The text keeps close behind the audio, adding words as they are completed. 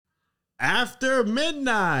After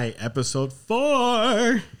Midnight, episode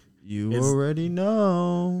 4. You already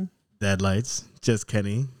know. Deadlights, just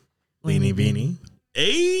Kenny, Beanie Beanie.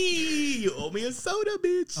 Hey, you owe me a soda,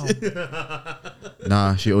 bitch. Oh.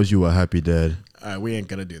 Nah, she owes you a happy dad. All right, we ain't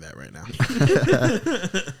gonna do that right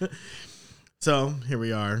now. So here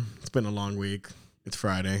we are. It's been a long week. It's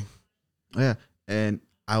Friday. Yeah, and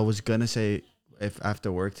I was gonna say if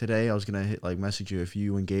after work today, I was gonna message you if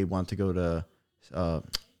you and Gabe want to go to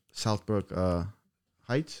Southbrook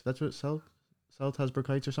Heights. That's what South Hasbrook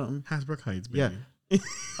Heights or something. Hasbrook Heights, baby. Yeah.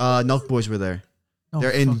 Nelk Boys were there. No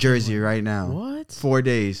they're in fucking Jersey way. right now. What? 4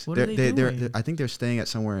 days. What are they they're doing? I think they're staying at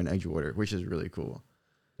somewhere in Edgewater, which is really cool.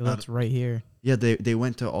 Yo, that's right here. Yeah, they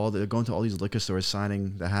went to they're going to all these liquor stores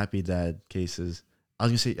signing the Happy Dad cases. I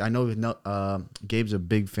was gonna say I know Gabe's a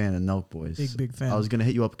big fan of Nelk Boys. Big fan. I was gonna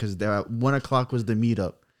hit you up because they're at 1 o'clock was the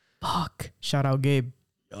meetup. Fuck. Shout out Gabe.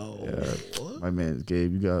 Oh, Yeah, my man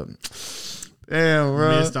Gabe, you got damn,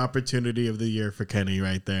 bro. missed opportunity of the year for Kenny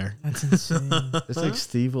right there. That's insane. It's like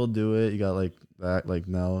Steve will do it. You got like that, like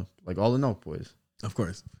Nell, like all the Nelk Boys. Of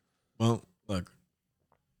course. Well, look,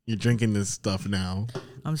 you're drinking this stuff now.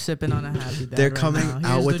 I'm sipping on a Happy Dad. They're right coming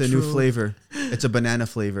now. out Here's with the a new truth. flavor. It's a banana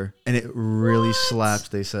flavor, and it really slaps.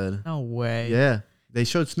 They said, No way. yeah. They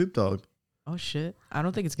showed Snoop Dogg. Oh shit. I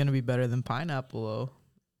don't think it's gonna be better than pineapple though.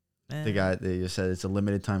 Man. They just said it's a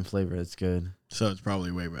limited time flavor. It's good. So it's probably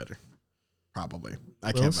way better. Probably.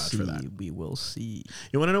 I We'll can't vouch see. for that. We will see.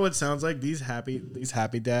 You want to know what it sounds like? These happy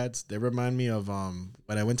dads, they remind me of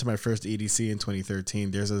when I went to my first EDC in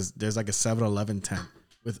 2013. There's like a 7-Eleven tent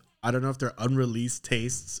with, I don't know if they're unreleased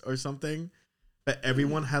tastes or something, but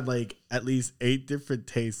everyone had like at least 8 different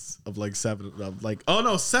tastes of like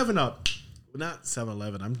 7-Up. Not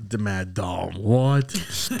 7-Eleven. I'm the mad dog. What?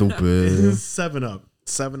 Stupid. 7-Up.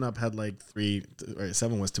 7-Up had like 3, or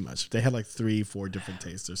 7 was too much. They had like 3-4 different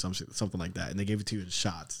tastes or something like that, and they gave it to you in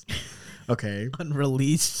shots. Okay.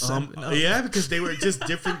 Unreleased. Yeah, because they were just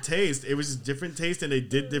different tastes. It was just different taste, and they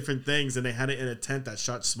did different things, and they had it in a tent that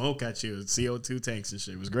shot smoke at you, CO2 tanks and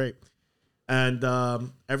shit. It was great. And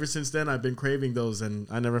ever since then, I've been craving those, and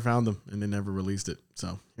I never found them, and they never released it.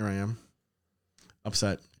 So here I am,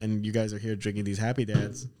 upset. And you guys are here drinking these Happy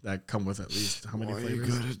Dads that come with at least how many flavors?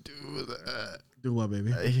 You gotta do that. Do what,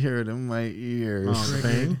 baby? I hear it in my ears. Oh,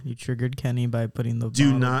 bang. You triggered Kenny by putting the Do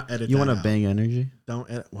bottle. not edit. You that want to out. bang energy? Don't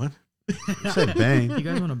edit. What? You said bang. You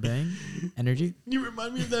guys want to bang? Energy? You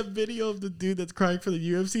remind me of that video of the dude that's crying for the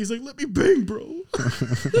UFC. He's like, "Let me bang, bro."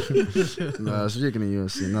 No, speaking of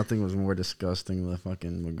UFC, nothing was more disgusting than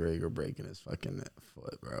fucking McGregor breaking his fucking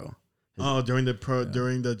foot, bro. Oh, during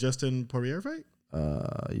the Justin Poirier fight.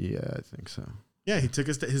 Yeah, I think so. Yeah, he took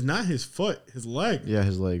not his foot, his leg. Yeah,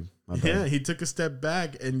 his leg. My bad. Yeah, he took a step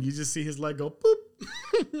back, and you just see his leg go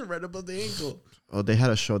boop right above the ankle. Oh, they had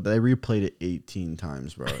a show. They replayed it 18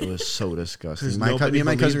 times, bro. It was so disgusting. 'Cause Me and my nobody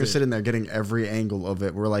cousin were believed it. sitting there getting every angle of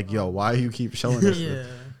it. We're like, yo, why you keep showing us this? Yeah.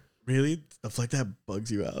 Really, stuff like that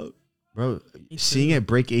bugs you out? Bro, Me seeing too. it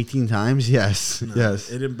break 18 times? Yes. No, yes.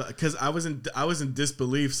 it didn't, because I was in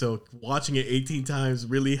disbelief. So watching it 18 times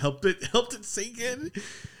really helped it sink in.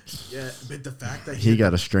 Yeah, but the fact that He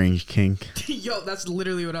got a strange kink. Yo, that's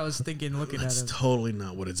literally what I was thinking looking that's at him. totally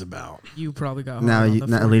not what it's about. You probably got Now hard on you- the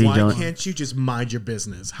now, 40. lady, Why don't- can't you just mind your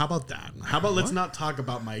business? How about that? How about let's not talk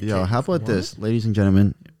about my Yo, kink? how about this? Ladies and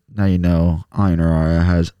gentlemen, now you know Ainara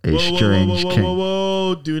has a strange kink.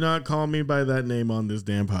 Whoa. Do not call me by that name on this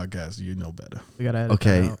damn podcast. You know better. We gotta edit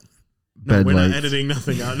Okay. that out. No, Bed we're not lights. editing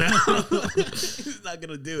nothing out now. He's not going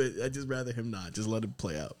to do it. I'd just rather him not. Just let it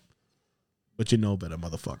play out. But you know better,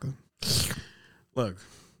 motherfucker. Look,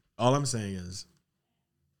 all I'm saying is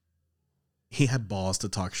he had balls to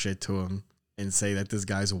talk shit to him and say that this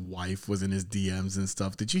guy's wife was in his DMs and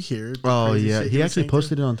stuff. Did you hear? the Oh, crazy yeah. shit He was actually saying to him?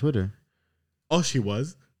 posted it on Twitter. Oh, she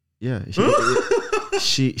was? Yeah.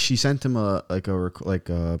 She sent him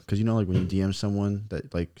because you know, like when you DM someone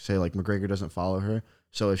that like say like McGregor doesn't follow her,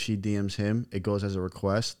 so if she DMs him, it goes as a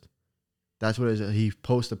request. That's what it is. He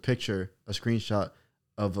posts a screenshot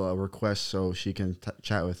of a request so she can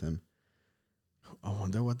chat with him. I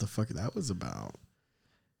wonder what the fuck that was about.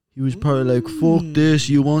 He was probably like, "Fuck this!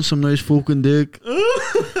 You want some nice fucking dick?"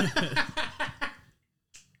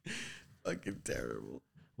 Fucking terrible.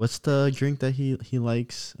 What's the drink that he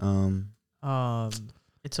likes?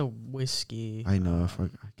 It's a whiskey. I know. I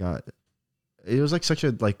forgot. It was like such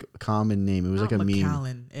a like common name. It was like a meme.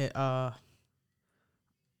 Macallan.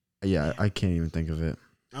 Yeah, I can't even think of it.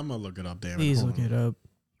 I'm going to look it up, damn it. Please Hold look on. it up.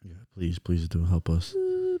 Yeah, please do help us.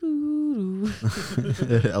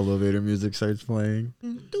 Elevator music starts playing.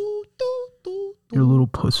 Your little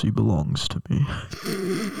pussy belongs to me.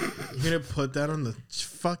 You're gonna put that on the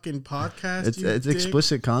fucking podcast? It's dick?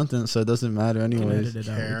 explicit content, so it doesn't matter We can anyways. edit it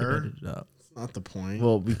out. We can Care. edit it out. That's not the point.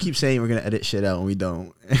 Well, we keep saying we're gonna edit shit out and we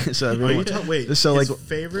don't. So Are everyone, you wait, so his like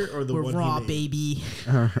favorite or the We're one raw, he made? baby.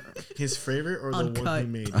 His favorite or the one he Uncut.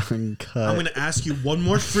 made? uncut. I'm gonna ask you one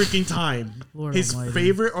more freaking time. Lord His almighty.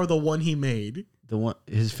 favorite or the one he made? The one,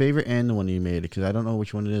 his favorite and the one he made, because I don't know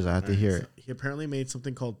which one it is. I have to hear it. He apparently made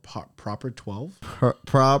something called Proper 12.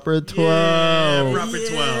 Proper 12. Yeah, Proper Yeah.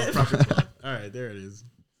 12. Proper 12. All right, there it is.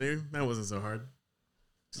 See, that wasn't so hard.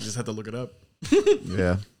 You just had to look it up.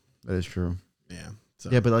 Yeah, that is true. Yeah. So.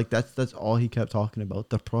 Yeah, but like that's all he kept talking about.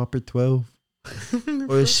 The proper 12.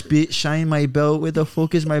 Or shine my belt. Where the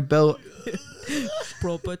fuck is my belt?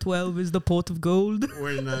 Proper 12 is the pot of gold.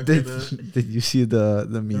 We're not Did, gonna. did you see the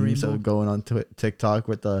memes that rainbow? were going on TikTok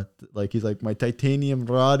with the like he's like my titanium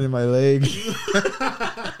rod in my leg,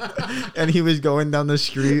 and he was going down the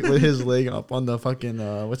street with his leg up on the fucking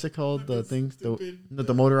what's it called, the thing,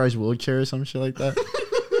 the motorized wheelchair or some shit like that.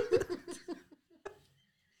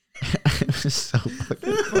 It was so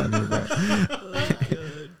fucking funny, bro.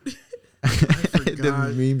 The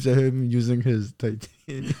forgot. memes of him using his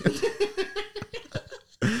titanium.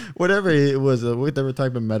 Whatever it was, whatever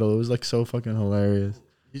type of metal, it was like so fucking hilarious.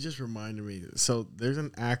 You just reminded me. So there's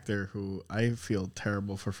an actor who I feel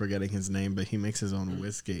terrible for forgetting his name, but he makes his own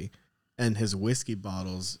whiskey, and his whiskey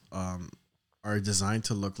bottles are designed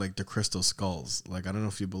to look like the crystal skulls. Like, I don't know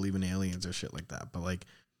if you believe in aliens or shit like that, but like,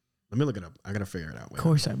 let me look it up. I gotta figure it out. Of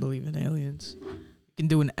course, I believe in aliens. We can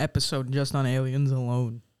do an episode just on aliens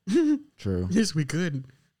alone. True. Yes, we could.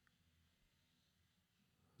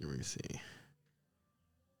 Let me see.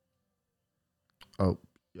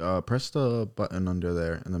 Oh, press the button under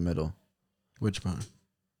there in the middle. Which one?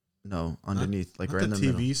 No, underneath, like Not right in the the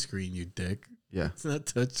TV middle. screen, you dick. Yeah. It's not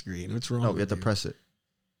touch screen. What's wrong? No, you with have to press it.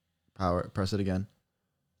 Press it again.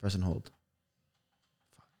 Press and hold.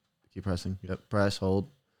 Keep pressing. Yep. Press, hold.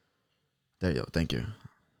 There you go. Thank you.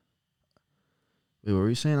 Wait, what were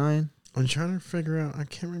you saying, Ian? I'm trying to figure out. I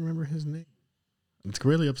can't remember his name. It's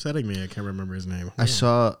really upsetting me. I can't remember his name. I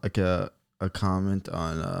saw like a comment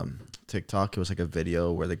on TikTok. It was like a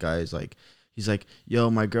video where the guy is like, he's like, yo,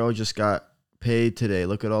 my girl just got paid today.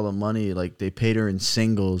 Look at all the money. Like they paid her in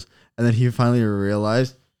singles. And then he finally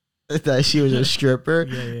realized that she was a stripper.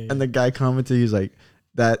 Yeah. And the guy commented, he's like,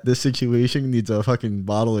 that this situation needs a fucking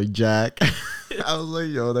bottle of Jack. I was like,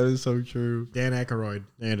 yo, that is so true. Dan Aykroyd.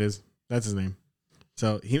 There it is. That's his name.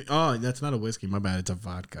 So he. Oh, that's not a whiskey. My bad. It's a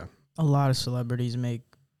vodka. A lot of celebrities make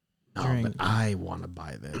No, drink. but I want to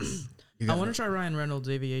buy this. I want to try Ryan Reynolds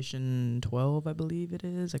Aviation 12, I believe it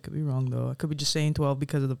is. I could be wrong, though. I could be just saying 12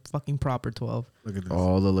 because of the fucking proper 12. Look at this.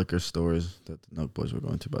 All the liquor stores that the Nook Boys were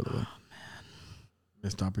going to, by the way.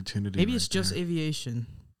 Missed opportunity. Maybe right it's just there. aviation.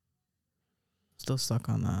 Still stuck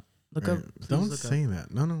on that. Look Right. up. please Don't look say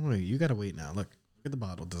that. No, wait. You gotta wait now. Look at the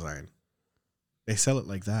bottle design. They sell it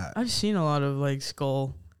like that. I've seen a lot of like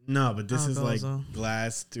skull. No, but this Oh, is like Gozo.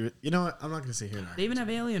 glass through. You know what? I'm not gonna sit here and They even have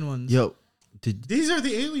alien ones. Yo, did These are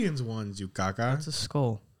the aliens ones, you caca. That's a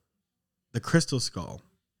skull. The crystal skull.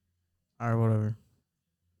 Or whatever.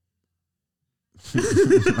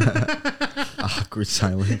 awkward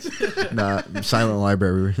silence? Nah, silent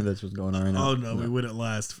library. That's what's going on right now. Oh no, we wouldn't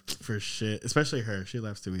last for shit. Especially her. She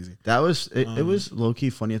laughs too easy. That was it was low key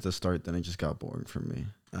funny at the start, then it just got boring for me.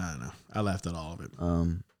 I don't know. I laughed at all of it.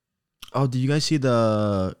 Oh, did you guys see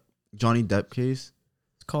the Johnny Depp case?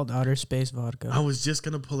 It's called Outer Space Vodka. I was just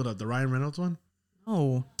gonna pull it up. The Ryan Reynolds one.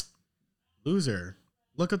 Oh. Loser.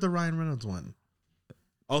 Look at the Ryan Reynolds one.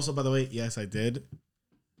 Also, by the way, yes, I did.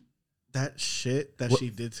 That shit that she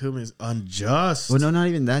did to him is unjust. Well, no, not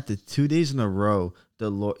even that. The 2 days in a row,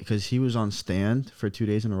 because he was on stand for 2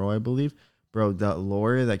 days in a row, I believe. Bro, that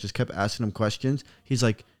lawyer that just kept asking him questions. He's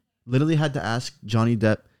like, literally had to ask Johnny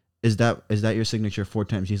Depp, "Is that your signature?" 4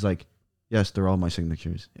 times. He's like, "Yes, they're all my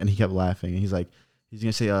signatures." And he kept laughing. And he's like, he's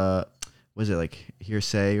gonna say, was it like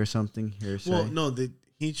hearsay or something? Hearsay. Well, no, the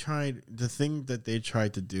thing that they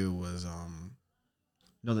tried to do was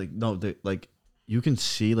like you can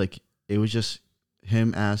see like it was just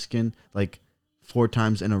him asking like 4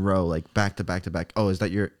 times in a row, like back to back to back. Oh, is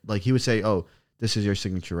that your, like he would say, "Oh, this is your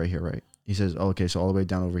signature right here, right?" He says, "Oh, okay, so all the way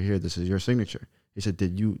down over here, this is your signature." He said,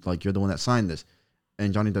 "Did you, like, you're the one that signed this?"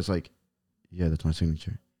 And Johnny Depp's like, "Yeah, that's my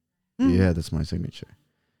signature. Yeah, that's my signature.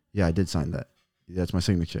 Yeah, I did sign that. Yeah, that's my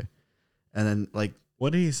signature." And then like,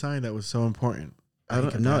 what did he sign that was so important? I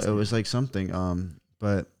don't know. It was like something.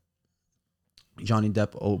 But Johnny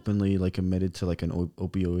Depp openly like admitted to like an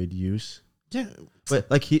opioid use. Yeah, But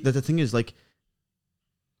like the thing is like,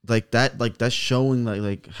 like that's showing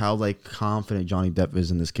like how like confident Johnny Depp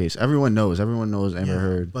is in this case. Everyone knows Amber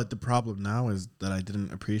Heard. But the problem now is that I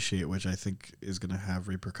didn't appreciate, which I think is gonna have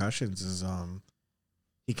repercussions, is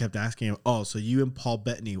he kept asking him, "Oh, so you and Paul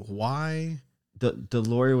Bettany, why? The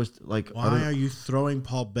lawyer was like, Why are you throwing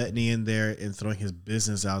Paul Bettany in there and throwing his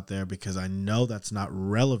business out there? Because I know that's not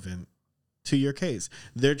relevant to your case.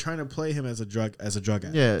 They're trying to play him as a drug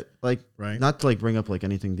addict. Yeah, like right. Not to like bring up like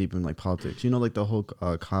anything deep in like politics. You know, like the whole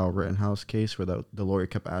Kyle Rittenhouse case where the lawyer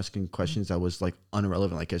kept asking questions that was like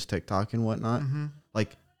irrelevant, like his TikTok and whatnot. Mm-hmm.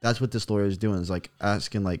 Like that's what this lawyer is doing, is like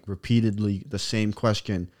asking like repeatedly the same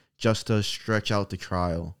question just to stretch out the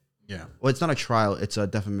trial. Yeah. Well, it's not a trial; it's a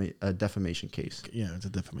defamation case. Yeah, it's a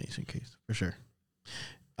defamation case for sure.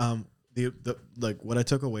 The like what I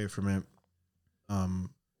took away from it,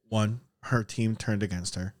 one, her team turned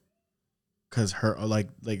against her because her like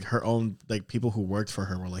her own like people who worked for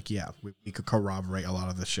her were like, yeah, we could corroborate a lot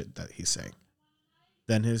of the shit that he's saying.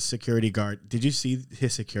 Then his security guard. Did you see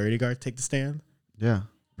his security guard take the stand? Yeah,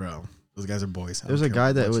 bro, those guys are boys. There was a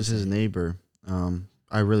guy that was his neighbor.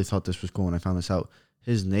 I really thought this was cool when I found this out.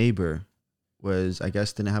 His neighbor was, I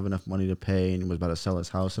guess, didn't have enough money to pay and was about to sell his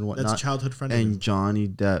house and whatnot. That's a childhood friend. And Johnny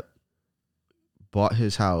Depp bought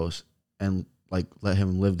his house and like let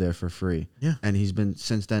him live there for free. Yeah. And he's been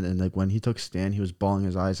since then. And like when he took stand, he was bawling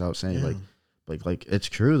his eyes out, saying like it's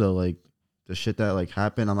true though. Like the shit that like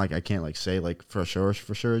happened. I'm like, I can't like say like for sure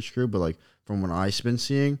it's true, but like from what I've been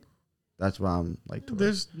seeing, that's why I'm like. But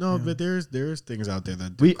there's things out there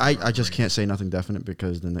that I just can't say nothing definite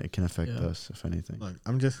because then it can affect us if anything. Look,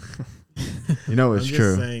 I'm just you know it's I'm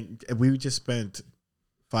true. Just saying, we just spent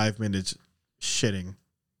 5 minutes shitting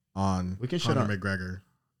on Conor McGregor.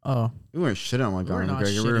 Oh, we weren't shitting on Conor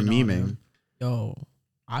McGregor. We were memeing. Him. Yo,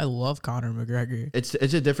 I love Conor McGregor. It's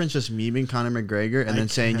a difference just memeing Conor McGregor and then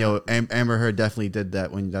saying, "Yo, Amber Heard definitely did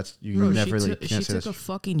that." When that's you Bro, never she really can't she say took a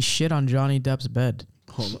fucking shit on Johnny Depp's bed.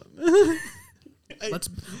 Hold on.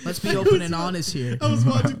 Let's be open and honest here. I was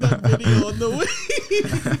watching that video on the way.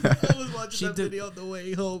 Video on the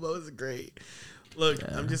way home. That was great. Look,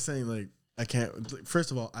 I'm just saying, like, I can't.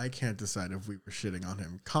 First of all, I can't decide if we were shitting on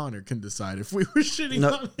him. Connor can decide if we were shitting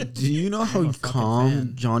on him. Do you know how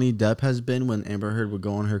calm Johnny Depp has been when Amber Heard would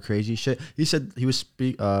go on her crazy shit? He said he was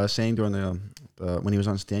saying during the when he was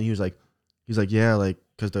on stand, he's like, yeah, like,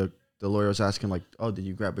 because the lawyer was asking like, oh, did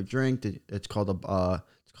you grab a drink? It's called a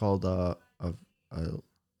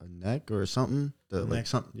neck or something.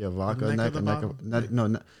 Vodka neck.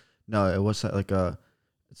 No, it was like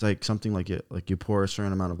it's like something like it, like you pour a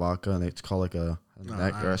certain amount of vodka and it's called like a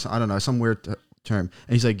neck or I don't know, some weird term.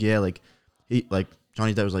 And he's like, yeah, like he like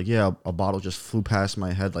Johnny Depp was like, yeah, a bottle just flew past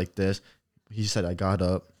my head like this. He said, I got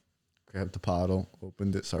up, grabbed the bottle,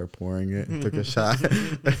 opened it, started pouring it, and took a shot.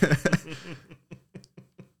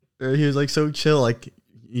 He was like so chill, like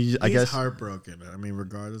he's heartbroken. I mean,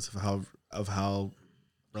 regardless of how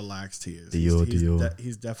relaxed he is,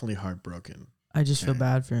 he's definitely heartbroken. I just feel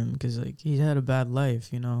bad for him because like he's had a bad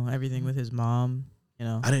life, you know, everything with his mom, you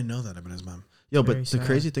know. I didn't know that about his mom. Yo, but the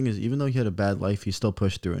crazy thing is, even though he had a bad life, he still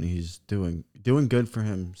pushed through and he's doing good for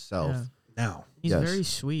himself. Yeah. Now he's very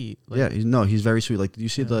sweat. Like, yeah, he's very sweet. Like, did you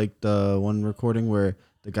see the one recording where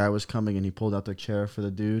the guy was coming and he pulled out the chair for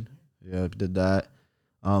the dude? Yeah, did that.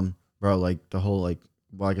 Bro, like the whole like,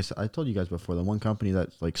 well, I guess I told you guys before, the one company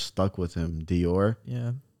that's like stuck with him, Dior.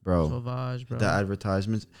 Yeah. Bro, Sauvage, bro. The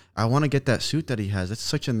advertisements. I want to get that suit that he has. That's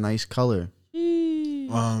such a nice color.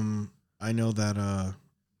 I know that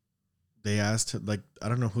they asked, like, I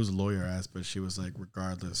don't know whose lawyer asked, but she was like,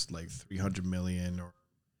 regardless, like 300 million or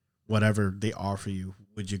whatever they offer you,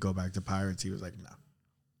 would you go back to Pirates? He was like, no.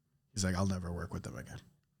 He's like, I'll never work with them again.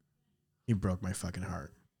 He broke my fucking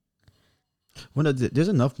heart. When there's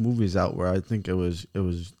enough movies out where I think it was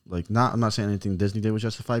like, I'm not saying anything Disney did was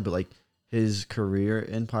justified, but like his career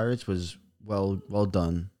in Pirates was well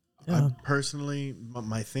done. Yeah. Personally,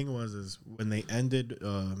 my thing is when they ended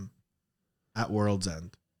at World's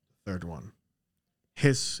End, third one,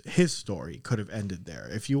 his story could have ended there.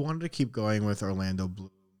 If you wanted to keep going with Orlando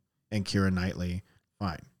Bloom and Keira Knightley,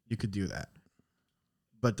 fine, you could do that.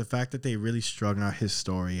 But the fact that they really strung out his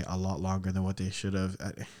story a lot longer than what they should have,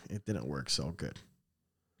 it didn't work so good.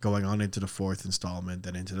 Going on into the fourth installment,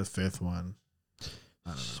 then into the fifth one. I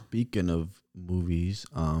don't know. Speaking of movies,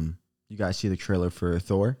 you guys see the trailer for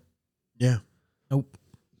Thor? Yeah. Nope.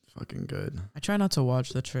 Fucking good. I try not to watch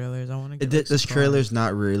the trailers. I want to get this trailer's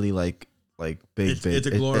not really like big. It's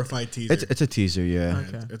a glorified teaser. It's a teaser, yeah.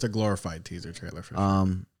 Okay. It's a glorified teaser trailer for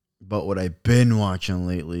sure. But what I've been watching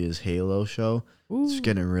lately is Halo show. Ooh. It's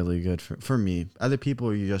getting really good for me. Other people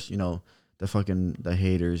are just, the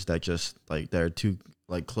haters that just like they're too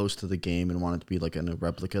like close to the game and want it to be like a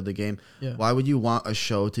replica of the game. Yeah. Why would you want a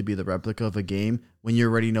show to be the replica of a game when you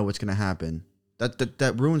already know what's gonna happen?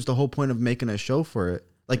 That ruins the whole point of making a show for it.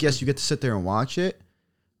 Like, yes, you get to sit there and watch it,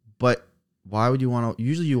 but why would you want to?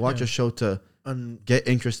 Usually, you watch Yeah. a show to get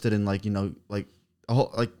interested in, like, you know, like a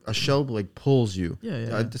whole, like a show like pulls you.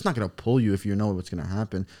 Yeah. It's not gonna pull you if you know what's gonna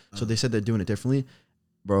happen. So they said they're doing it differently,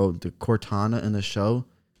 bro. The Cortana in the show,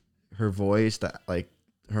 her voice, that like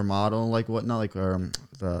her model, like whatnot, like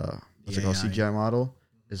the what's it called, AI. CGI model,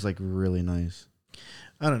 is like really nice.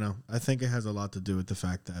 I don't know. I think it has a lot to do with the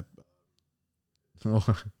fact that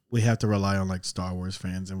we have to rely on like Star Wars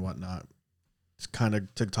fans and whatnot. It's kind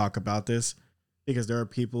of to talk about this because there are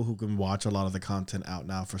people who can watch a lot of the content out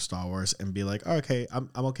now for Star Wars and be like, oh, okay, I'm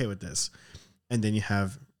okay with this. And then you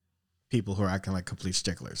have people who are acting like complete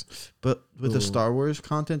sticklers. But with the Ooh. Star Wars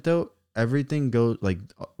content though, everything goes like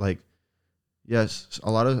yes,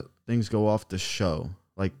 a lot of things go off the show.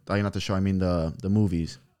 Like not the show, I mean the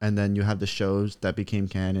movies. And then you have the shows that became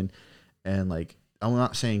canon, and like I'm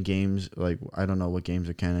not saying games, like I don't know what games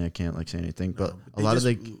are canon, I can't like say anything, but a they lot of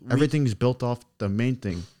just everything's built off the main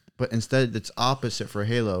thing. But instead it's opposite for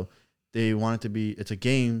Halo. They want it to be it's a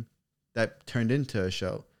game that turned into a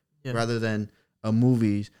show Yeah. rather than a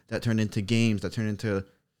movies that turned into games that turned into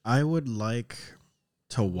I would like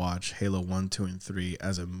to watch Halo 1, 2, and 3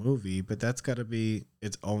 as a movie, but that's got to be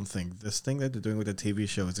its own thing. This thing that they're doing with the TV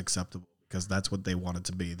show is acceptable because that's what they want it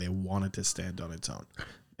to be. They want it to stand on its own,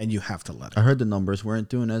 and you have to let I it. heard the numbers weren't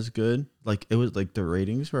doing as good. Like it was like the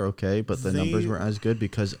ratings were okay, but the numbers They- weren't as good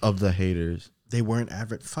because of the haters. They weren't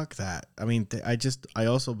fuck that. I mean, I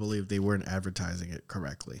also believe they weren't advertising it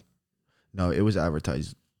correctly. No, it was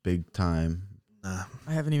advertised big time, Nah,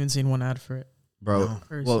 I haven't even seen one ad for it bro. No.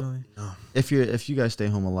 personally. no. If you guys stay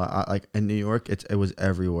home a lot, like in New York, it was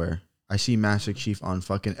everywhere. I see Master Chief on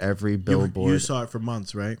fucking every billboard. You saw it for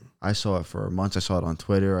months, right? I saw it for months. I saw it on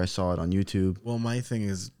Twitter. I saw it on YouTube. Well, my thing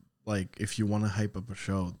is like, if you want to hype up a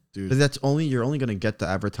show, dude, But you're only gonna get the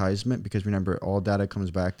advertisement because remember, all data comes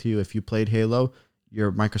back to you. If you played Halo,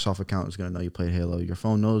 your Microsoft account is gonna know you played Halo. Your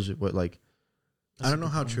phone knows what like. I don't know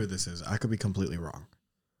how true this is. I could be completely wrong,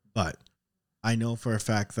 but I know for a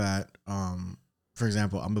fact that, for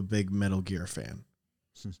example, I'm a big Metal Gear fan,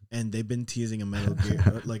 and they've been teasing a Metal Gear,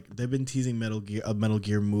 a Metal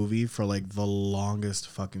Gear movie for like the longest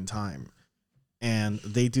fucking time, and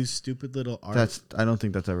they do stupid little art. I don't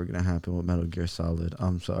think that's ever gonna happen with Metal Gear Solid.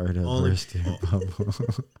 I'm sorry to Only- burst your bubble.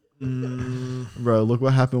 Mm, Bro, look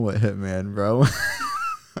what happened with Hitman, bro.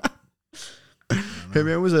 I don't know.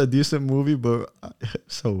 Hitman was a decent movie, but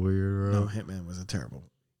so weird, bro. No, Hitman was a terrible.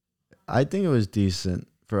 I think it was decent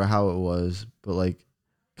for how it was, but like,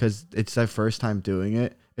 cause it's their first time doing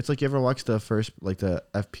it. It's like you ever watched the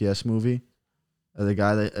FPS movie, the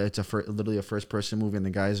guy that it's literally a first person movie, and the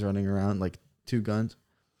guy's running around like two guns.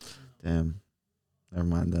 Damn, never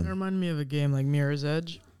mind It then. reminded me of a game like Mirror's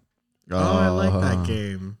Edge. Oh, I like that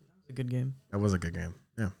game. It's a good game. That was a good game.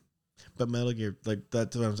 Yeah, but Metal Gear, like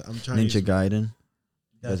that's what I'm trying. Ninja Gaiden.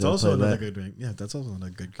 That's Guys ever also play another that? good game. Yeah, that's also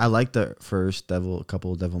another good game. I like the first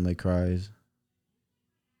couple of Devil May Cries.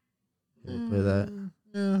 You ever play that?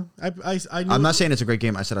 Yeah, I knew I'm not saying it's a great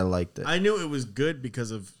game. I said I liked it. I knew it was good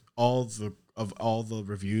because of all the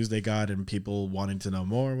reviews they got and people wanting to know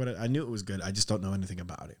more. I knew it was good. I just don't know anything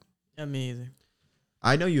about it. Yeah, me either.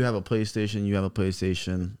 I know you have a PlayStation. You have a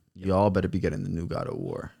PlayStation. Y'all better be getting the new God of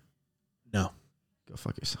War. No, Go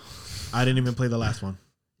fuck yourself. I didn't even play the last one.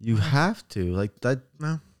 You have to like that.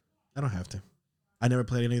 No, I don't have to. I never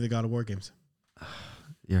played any of the God of War games.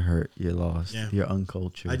 You're hurt. You're lost. Yeah. You're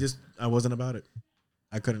uncultured. I wasn't about it.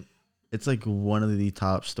 I couldn't. It's like one of the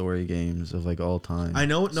top story games of like all time. I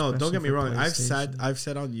know. No, don't Especially get me for wrong. I've PlayStation.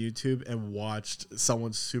 sat on YouTube and watched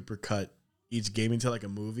someone supercut each game into like a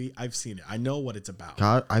movie. I've seen it. I know what it's about.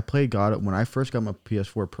 I played when I first got my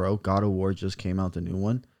PS4 Pro. God of War just came out, the new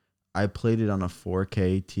one. I played it on a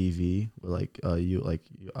 4K TV with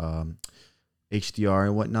HDR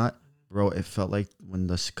and whatnot, bro. It felt like when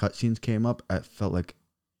the cutscenes came up, it felt like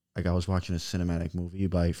I was watching a cinematic movie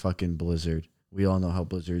by fucking Blizzard. We all know how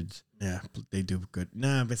Blizzard's they do good.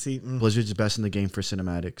 Nah, but see, Blizzard's the best in the game for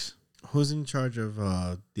cinematics. who's in charge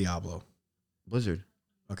of Diablo? Blizzard.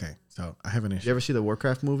 Okay, so I have an Did issue. you ever see the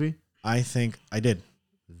Warcraft movie? I think I did.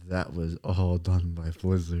 That was all done by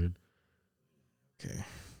Blizzard. Okay,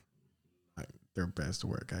 their best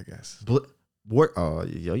work, I guess. Oh,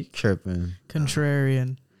 yo, you tripping?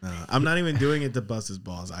 Contrarian. I'm not even doing it to bust his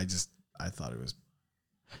balls. I thought it was.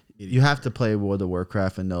 You have to play World of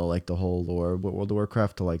Warcraft and know like the whole lore of World of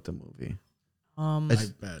Warcraft to like the movie. I It's-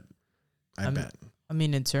 bet. I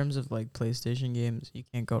mean, in terms of like PlayStation games, you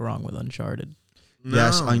can't go wrong with Uncharted.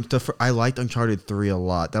 Yes, No. I liked Uncharted 3 a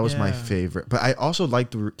lot. That was my Yeah. favorite. But I also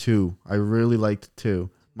liked 2. I really liked 2.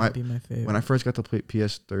 Might be my favorite. When I first got to play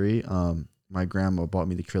PS3, my grandma bought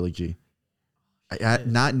me the trilogy.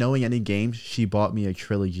 Not knowing any games, she bought me a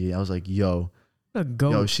trilogy. I was like, yo, a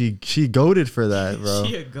goat. she goated for that, bro.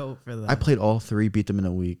 She a goat for that. I played all 3, beat them in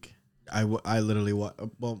a week. I literally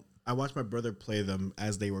I watched my brother play them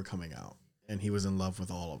as they were coming out, and he was in love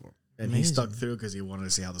with all of them, and he stuck Amazing. through because he wanted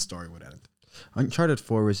to see how the story would end. Uncharted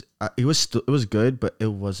 4 was it was good, but it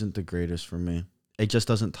wasn't the greatest for me. It just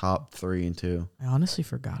doesn't top 3 and 2. I honestly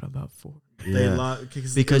forgot about 4.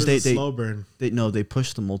 Because they slow burn. They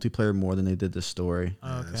pushed the multiplayer more than they did the story.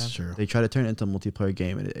 Oh, okay. That's true. They tried to turn it into a multiplayer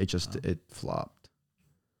game, and it flopped.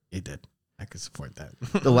 It did. I could support that.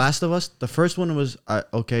 The Last of Us, the first one was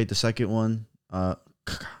okay. The second one,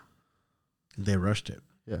 They rushed it.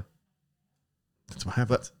 Yeah. That's what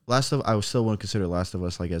happened. But I still wouldn't consider Last of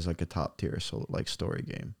Us as a top tier story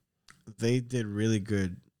game. They did really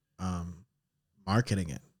good marketing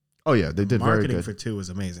it. Oh yeah, they did marketing very good. for 2 was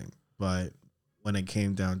amazing, but when it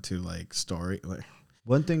came down to story,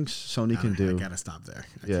 One thing Sony can I do. gotta stop there.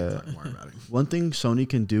 I Yeah. can't talk more about it. One thing Sony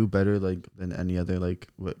can do better than any other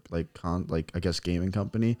I guess gaming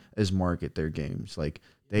company is market their games.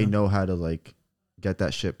 They know how to get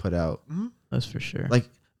that shit put out. That's for sure.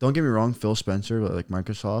 Don't get me wrong, Phil Spencer,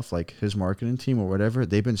 Microsoft, his marketing team or whatever,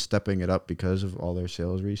 they've been stepping it up because of all their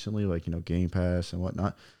sales recently, Game Pass and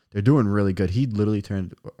whatnot. They're doing really good. He literally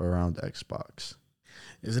turned around Xbox.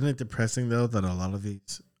 Isn't it depressing though that a lot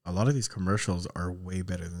of these commercials are way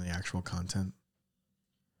better than the actual content?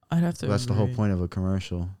 I'd have to. That's the whole agree. point of a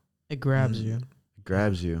commercial. It grabs you. It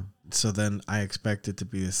grabs you. So then I expect it to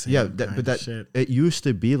be the same. Yeah, kind of shit. it used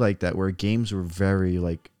to be like that where games were very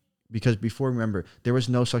because before, remember, there was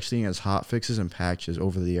no such thing as hot fixes and patches,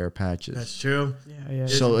 over the air patches. That's true. Yeah.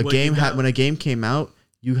 So What you got- when a game came out,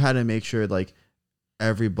 you had to make sure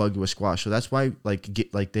every bug was squashed. So that's why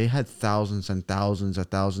they had thousands and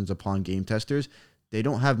thousands upon game testers. They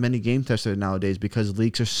don't have many game testers nowadays because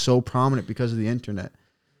leaks are so prominent because of the internet.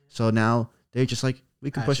 So now they're just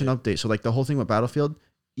we can push an update. So the whole thing with Battlefield,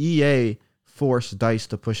 EA forced DICE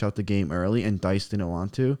to push out the game early, and DICE didn't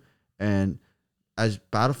want to. And as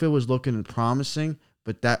Battlefield was looking promising,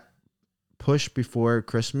 but that push before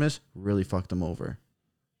Christmas really fucked them over.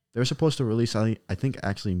 They were supposed to release, I think,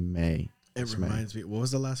 actually May. It reminds me. What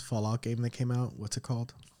was the last Fallout game that came out? What's it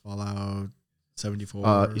called? Fallout 74.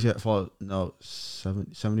 Fallout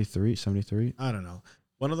 73. I don't know.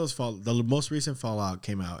 One of those the most recent Fallout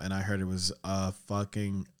came out, and I heard it was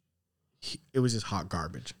it was just hot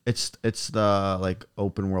garbage. It's the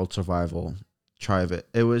open world survival. Try it.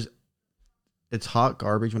 It's hot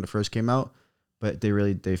garbage when it first came out, but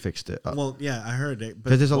they fixed it up. Well, yeah, I heard it.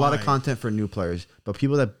 Because there's a lot of content for new players, but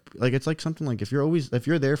people that it's something if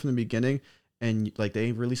you're there from the beginning and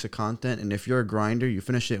they release a content, and if you're a grinder, you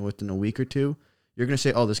finish it within a week or two, you're gonna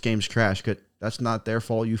say, "Oh, this game's trash." Cause that's not their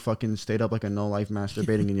fault. You fucking stayed up like a no life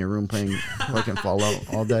masturbating in your room playing fucking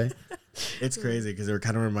Fallout all day. It's crazy because it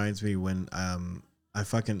kind of reminds me when I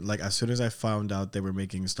fucking as soon as I found out they were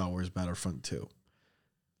making Star Wars Battlefront 2.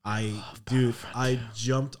 I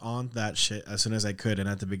jumped on that shit as soon as I could, and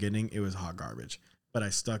at the beginning it was hot garbage, but I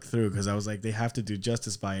stuck through because I was they have to do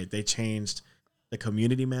justice by it. They changed the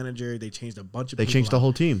community manager, they changed a bunch of They people changed the out.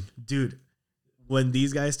 whole team. Dude, when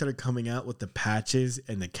these guys started coming out with the patches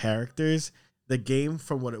and the characters, the game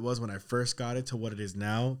from what it was when I first got it to what it is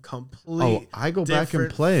now, complete. Oh, I go back and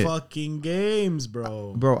different play it. fucking games,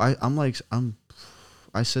 bro. Bro,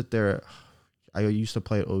 I sit there. I used to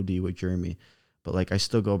play OD with Jeremy, but I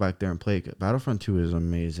still go back there and play it. Battlefront 2 is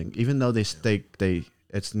amazing, even though they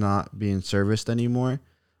it's not being serviced anymore,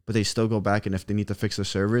 but they still go back, and if they need to fix the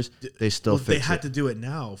servers, they still fix it. They had to do it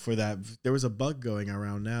now for that. There was a bug going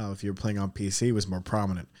around now. If you were playing on PC, it was more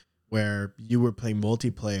prominent, where you were playing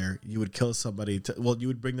multiplayer, you would kill somebody. You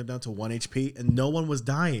would bring them down to 1 HP, and no one was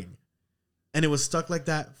dying, and it was stuck like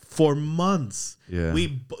that for months. Yeah.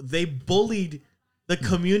 They bullied the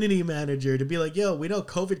community manager to be like, "Yo, we know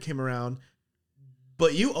COVID came around,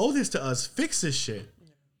 but you owe this to us. Fix this shit."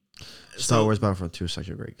 Star Wars Battlefront 2 is such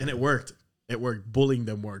a great game. And it worked. It worked. Bullying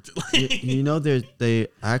them worked. The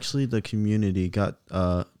community got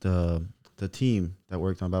the team that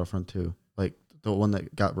worked on Battlefront 2, the one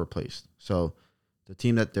that got replaced. So the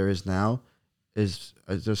team that there is now is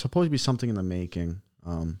there's supposed to be something in the making.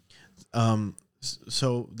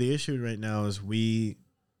 So the issue right now is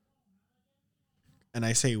and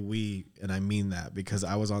I say we, and I mean that because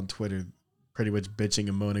I was on Twitter pretty much bitching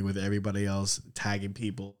and moaning with everybody else, tagging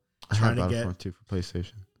people, I trying have to get, Battlefront 2 for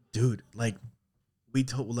PlayStation. dude,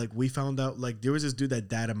 we found out like there was this dude that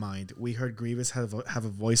data mined. We heard Grievous have a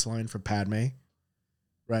voice line for Padme,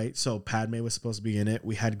 right? So Padme was supposed to be in it.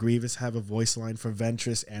 We had Grievous have a voice line for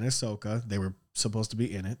Ventress and Ahsoka. They were supposed to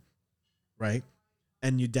be in it, right?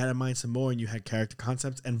 And you data mine some more, and you had character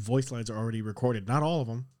concepts and voice lines are already recorded. Not all of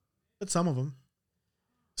them, but some of them.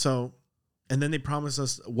 So, and then they promised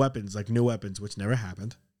us weapons, like new weapons, which never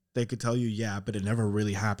happened. They could tell you, yeah, but it never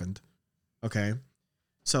really happened. Okay.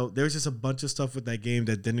 So there's just a bunch of stuff with that game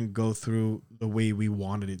that didn't go through the way we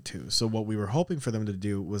wanted it to. So what we were hoping for them to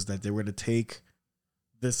do was that they were to take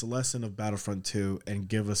this lesson of Battlefront 2 and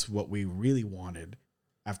give us what we really wanted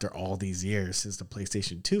after all these years since the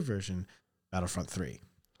PlayStation 2 version, Battlefront 3.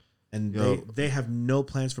 And they have no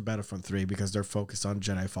plans for Battlefront 3 because they're focused on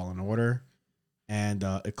Jedi Fallen Order and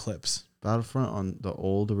Eclipse. Battlefront on the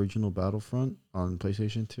old original Battlefront on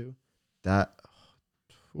PlayStation 2, that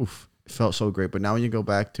it felt so great. But now when you go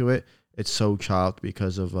back to it, it's so chopped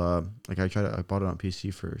because of I bought it on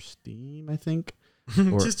PC for Steam, I think.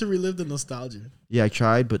 Just to relive the nostalgia. Yeah, I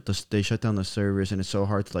tried, but they shut down the servers, and it's so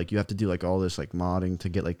hard to like. You have to do like all this like modding to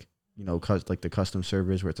get like the custom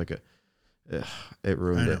servers where it's like it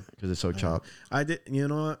ruined it because it's so chopped. I did, you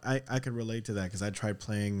know what? I could relate to that because I tried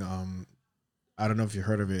playing. I don't know if you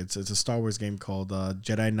heard of it. It's a Star Wars game called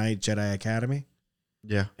Jedi Knight Jedi Academy.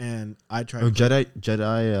 Yeah, and I tried. The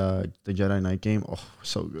Jedi Knight game. Oh,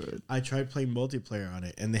 so good. I tried playing multiplayer on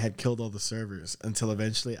it, and they had killed all the servers until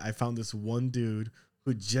eventually I found this one dude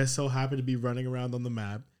who just so happened to be running around on the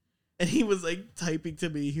map, and he was like typing to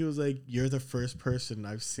me. He was like, "You're the first person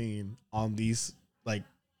I've seen on these like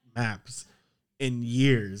maps in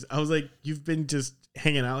years." I was like, "You've been just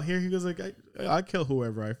hanging out here?" He goes like, "I kill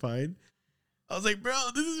whoever I find." I was like, bro,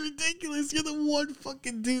 this is ridiculous. You're the one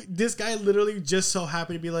fucking dude. This guy literally just so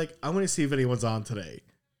happened to be like, I want to see if anyone's on today,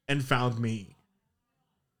 and found me.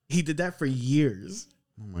 He did that for years.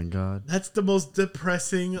 Oh my God. That's the most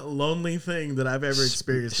depressing, lonely thing that I've ever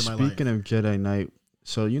experienced in my life. Speaking of Jedi Knight,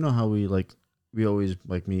 so you know how we always,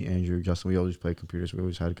 like me, Andrew, Justin, we always play computers. We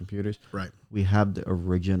always had computers. Right. We have the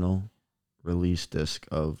original release disc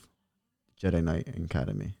of Jedi Knight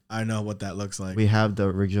Academy. I know what that looks like. We have the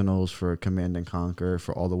originals for Command and Conquer,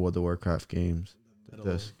 for all the World of Warcraft games.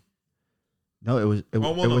 Disc. No, it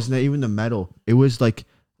wasn't even the metal. It was like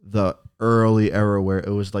the early era where it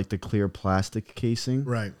was like the clear plastic casing.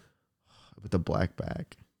 Right. With the black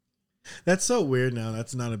back. That's so weird now.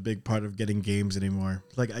 That's not a big part of getting games anymore.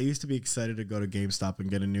 Like I used to be excited to go to GameStop and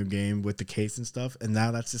get a new game with the case and stuff, and now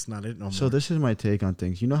that's just not it no more. So this is my take on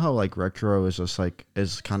things. You know how like retro is just like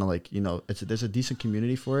is kind of like, there's a decent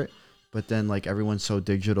community for it, but then like everyone's so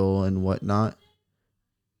digital and whatnot.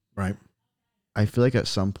 Right. I feel like at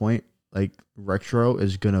some point like retro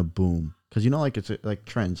is gonna boom because like it's like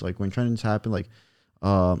trends. Like when trends happen, like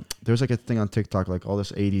there's like a thing on TikTok like all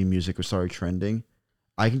this 80s music was started trending.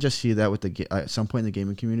 I can just see that with at some point in the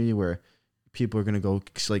gaming community where people are gonna go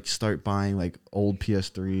like start buying like old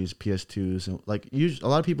PS3s, PS2s, and like a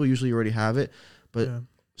lot of people usually already have it, but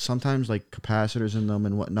sometimes like capacitors in them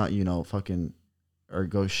and whatnot, fucking or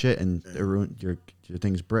go shit and ruin your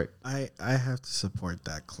thing's brick. I have to support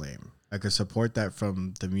that claim. I could support that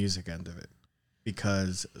from the music end of it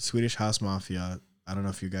because Swedish House Mafia. I don't know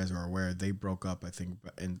if you guys are aware, they broke up. I think,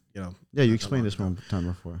 and Yeah, you explained this one time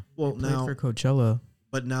before. Well, now for Coachella.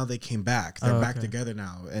 But now they came back. They're back together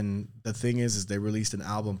now. And the thing is they released an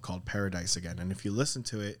album called Paradise again. And if you listen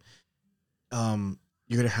to it, you're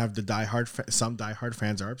going to have some diehard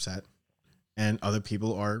fans are upset. And other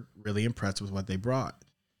people are really impressed with what they brought.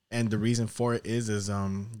 And the reason for it is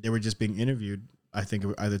they were just being interviewed, I think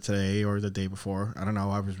either today or the day before. I don't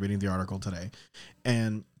know. I was reading the article today.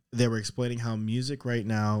 And they were explaining how music right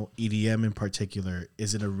now, EDM in particular,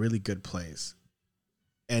 is in a really good place.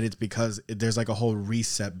 And it's because there's like a whole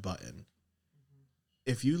reset button.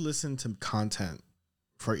 If you listen to content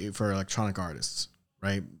for electronic artists,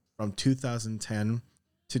 right, from 2010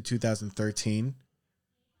 to 2013,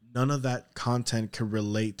 none of that content can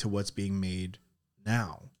relate to what's being made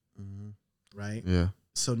now, right? Yeah.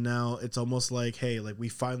 So now it's almost like, hey, like we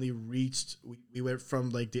finally reached, we went from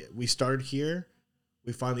like we started here,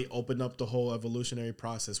 we finally opened up the whole evolutionary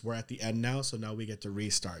process. We're at the end now, so now we get to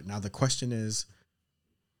restart. Now the question is,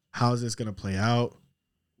 how is this going to play out?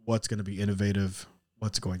 What's going to be innovative?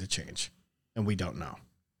 What's going to change? And we don't know,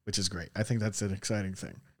 which is great. I think that's an exciting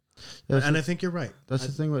thing. Yeah, and I think you're right. That's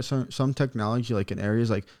the thing with some technology, like in areas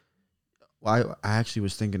like I actually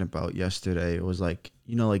was thinking about yesterday. It was like,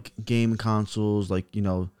 like game consoles, like,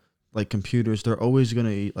 like computers, they're always going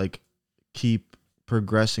to like keep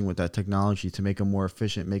progressing with that technology to make them more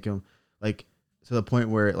efficient, make them like to the point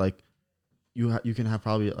where like you can have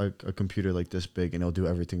probably a computer like this big and it'll do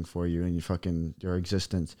everything for you and your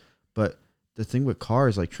existence. But the thing with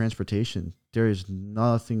cars, like transportation, there is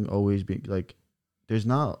nothing always being like, there's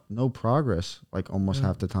no progress like almost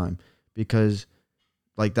half the time, because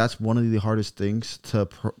like that's one of the hardest things to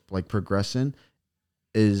progress in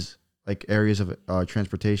is like areas of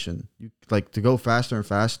transportation. You like to go faster and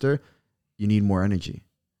faster, you need more energy,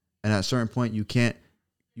 and at a certain point you can't.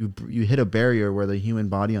 You hit a barrier where the human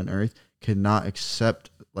body on Earth cannot accept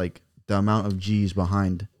like the amount of G's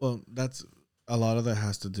behind. Well, that's a lot of that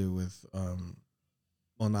has to do with,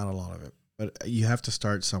 well, not a lot of it, but you have to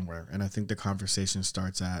start somewhere. And I think the conversation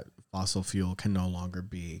starts at fossil fuel can no longer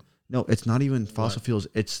be. No, it's not even fossil fuels.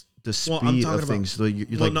 It's the speed of things. So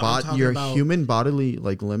your human bodily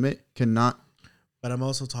like limit cannot. But I'm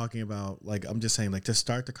also talking about, like, I'm just saying, like, to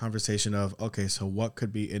start the conversation of, okay, so what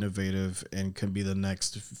could be innovative and could be the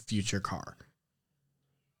next future car?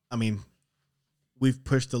 I mean, we've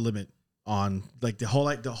pushed the limit on, like, the whole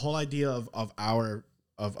idea of our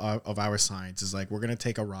science is like, we're gonna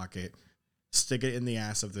take a rocket, stick it in the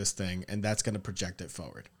ass of this thing, and that's gonna project it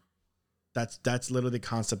forward. That's literally the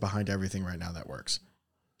concept behind everything right now that works.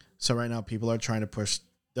 So right now, people are trying to push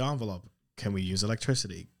the envelope. Can we use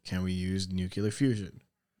electricity? Can we use nuclear fusion?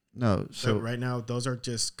 No. So right now, those are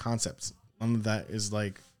just concepts. None of that is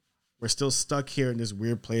like, we're still stuck here in this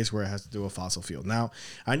weird place where it has to do with fossil fuel. Now,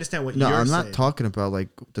 I understand what you're saying. No, I'm not talking about like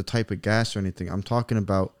the type of gas or anything. I'm talking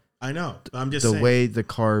about. I know. I'm just the way the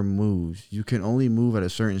car moves. You can only move at a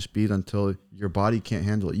certain speed until your body can't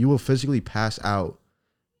handle it. You will physically pass out.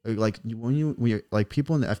 Like when like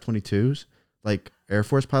people in the F-22s, like Air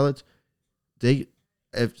Force pilots,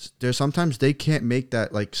 if there's sometimes they can't make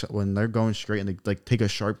that, like when they're going straight and they like take a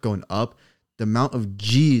sharp going up, the amount of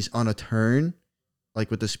G's on a turn,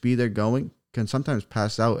 like with the speed they're going, can sometimes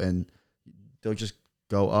pass out and they'll just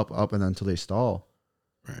go up and until they stall.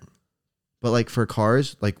 Right. But like for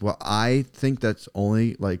cars, like what I think that's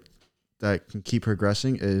only like that can keep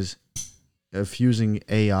progressing is fusing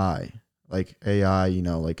AI, like AI,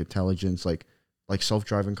 like intelligence, like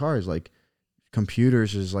self-driving cars, like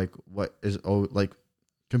computers is like what is like.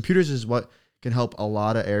 Computers is what can help a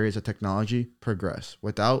lot of areas of technology progress.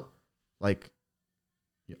 Without, like,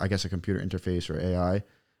 I guess a computer interface or AI,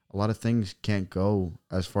 a lot of things can't go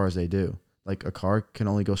as far as they do. Like a car can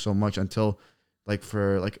only go so much until, like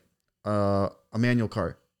for like a manual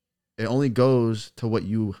car, it only goes to what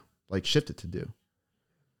you like shift it to do.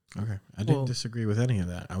 Okay, I didn't disagree with any of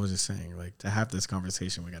that. I was just saying, like, to have this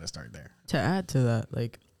conversation, we got to start there. To add to that,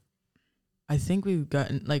 like, I think we've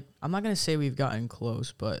gotten, like, I'm not going to say we've gotten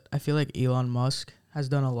close, but I feel like Elon Musk has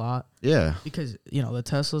done a lot. Yeah. Because, the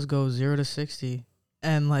Teslas go 0 to 60.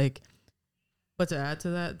 And, like, but to add to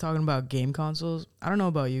that, talking about game consoles, I don't know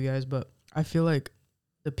about you guys, but I feel like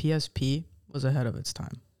the PSP was ahead of its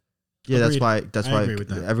time. Yeah, that's why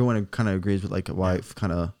everyone kind of agrees with, like, why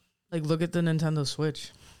kind of. Like, look at the Nintendo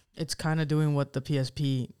Switch. It's kind of doing what the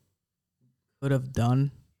PSP could have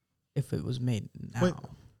done if it was made now.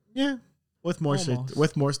 Yeah. With more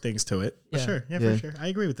things to it. For sure. Yeah, for sure. I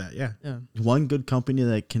agree with that. Yeah. One good company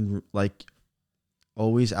that can like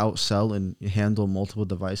always outsell and handle multiple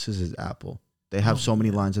devices is Apple. They have so many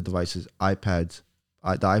lines of devices: iPads,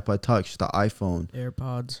 the iPod Touch, the iPhone,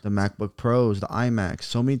 AirPods, the MacBook Pros, the iMac.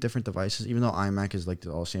 So many different devices. Even though iMac is like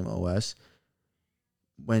the all same OS.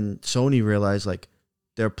 When Sony realized like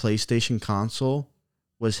their PlayStation console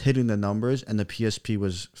was hitting the numbers and the PSP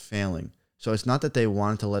was failing. So it's not that they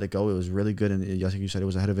wanted to let it go. It was really good, and like you said, it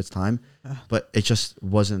was ahead of its time, but it just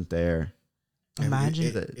wasn't there.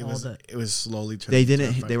 Imagine it was slowly turning.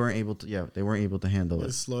 They weren't able to. Yeah, they weren't able to handle it. It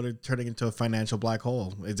was slowly turning into a financial black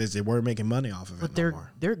hole. They weren't making money off of it. But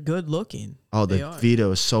they're good looking. Oh, the Vita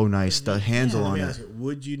is so nice. The handle on it.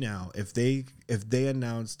 Would you now, if they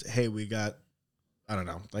announced, hey, we got, I don't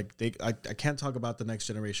know, like I can't talk about the next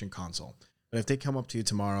generation console, but if they come up to you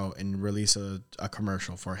tomorrow and release a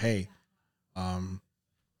commercial for, hey,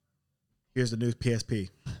 here's the new PSP,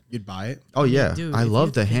 you'd buy it? Oh yeah, dude, I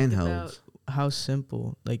love the handhelds. How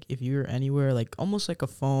simple, like if you're anywhere, like almost like a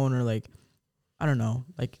phone or like, I don't know,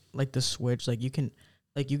 like the Switch, like you can,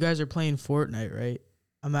 like you guys are playing Fortnite, right?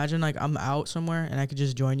 Imagine like I'm out somewhere and I could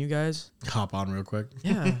just join you guys. Hop on real quick.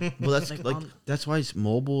 Yeah. Well, that's that's why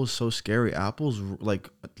mobile is so scary. Apple's like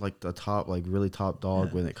the top, like really top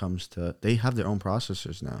dog when it comes to, they have their own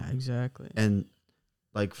processors now. Yeah, exactly. And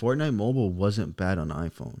like Fortnite mobile wasn't bad on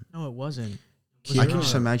iPhone. No, it wasn't. I can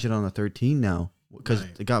just imagine on the 13 now because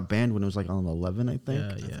it got banned when it was like on the 11, I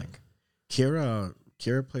think. Yeah, yeah.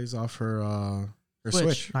 Kira plays off her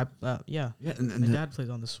Switch. Yeah. And my dad plays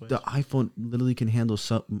on the Switch. The iPhone literally can handle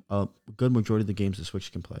a good majority of the games the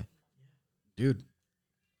Switch can play. dude,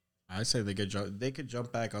 I say they could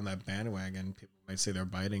jump back on that bandwagon. People might say they're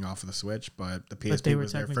biting off of the Switch, but the But they PSP were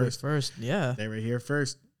was there technically first. Yeah. They were here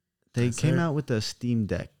first. They That's came it. out with the Steam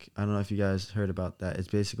Deck. I don't know if you guys heard about that. It's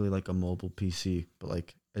basically like a mobile PC, but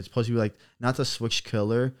like it's supposed to be like not the Switch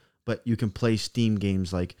killer, but you can play Steam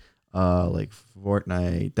games like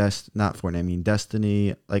Fortnite, not Fortnite, I mean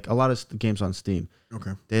Destiny, like a lot of games on Steam.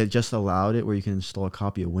 Okay. They had just allowed it where you can install a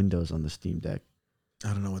copy of Windows on the Steam Deck. I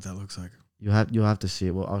don't know what that looks like. You'll have to see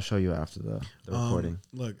it. Well, I'll show you after the recording.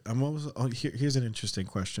 Look, I'm always. Oh, here's an interesting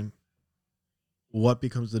question. What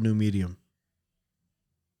becomes the new medium?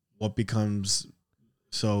 What becomes?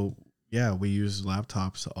 So yeah, we use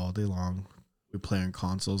laptops all day long. We play on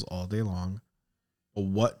consoles all day long. But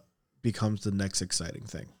what becomes the next exciting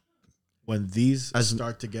thing? When these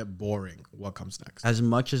start to get boring, what comes next? As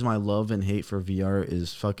much as my love and hate for VR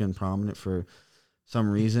is fucking prominent for some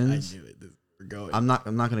reasons, I knew it. We're going. I'm not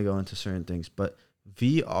gonna go into certain things, but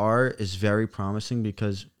VR is very promising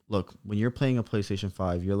because look, when you're playing a PlayStation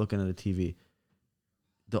 5, you're looking at a TV.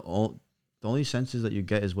 The only senses that you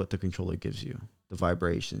get is what the controller gives you, the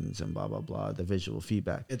vibrations and blah blah blah, the visual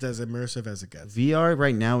feedback. It's as immersive as it gets. VR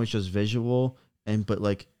right now is just visual, but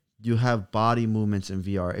like you have body movements in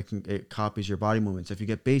VR. It copies your body movements. If you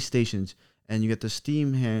get base stations and you get the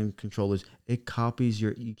Steam hand controllers, it copies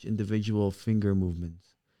your each individual finger movements.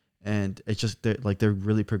 And it's just they're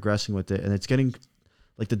really progressing with it, and it's getting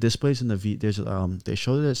like the displays in the they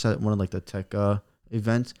showed it at one of like the tech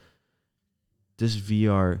events. This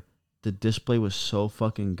VR, the display was so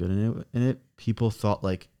fucking good in it. People thought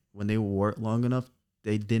like when they wore it long enough,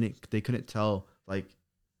 they couldn't tell like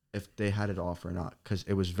if they had it off or not because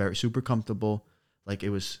it was very super comfortable. Like it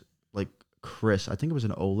was like crisp. I think it was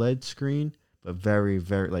an OLED screen, but very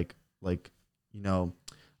very like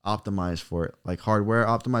optimized for it, like hardware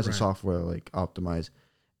optimized and software like optimized.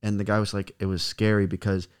 And the guy was like, it was scary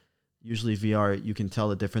because usually VR you can tell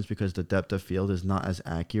the difference because the depth of field is not as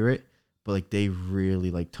accurate, but like they really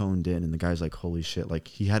like toned in, and the guy's like, holy shit, like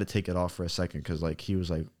he had to take it off for a second because like he was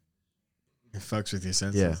like, it fucks with your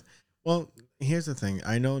senses. Yeah. Well, here's the thing.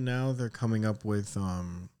 I know now they're coming up with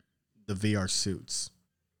the VR suits.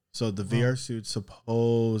 So the VR suits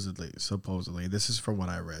supposedly, this is from what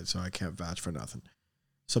I read, so I can't vouch for nothing.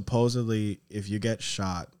 Supposedly, if you get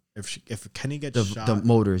shot, if Kenny gets shot, the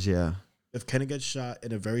motors, yeah. If Kenny gets shot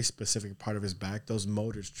in a very specific part of his back, those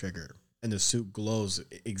motors trigger, and the suit glows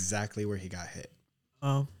exactly where he got hit.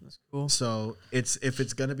 Oh, that's cool. So if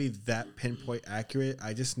it's gonna be that pinpoint accurate,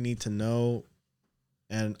 I just need to know,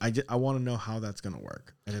 and I want to know how that's gonna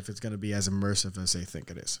work, and if it's gonna be as immersive as they think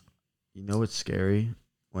it is. You know what's scary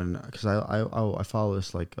because I follow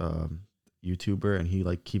this like YouTuber, and he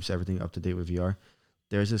like keeps everything up to date with VR.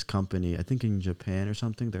 There's this company, I think in Japan or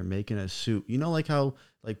something, they're making a suit. You know, like how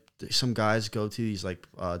like some guys go to these like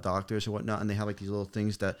doctors or whatnot, and they have like these little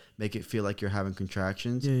things that make it feel like you're having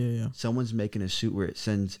contractions. Yeah. Someone's making a suit where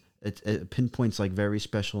it pinpoints like very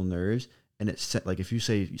special nerves, and it's set like if you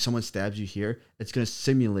say someone stabs you here, it's gonna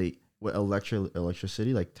simulate with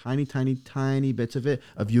electricity, like tiny bits of it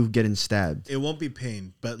of you getting stabbed. It won't be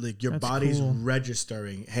pain, but like your That's body's cool.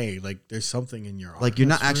 registering. Hey, like there's something in your arm. Like you're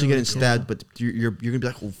not That's actually really getting cool. stabbed, but you're gonna be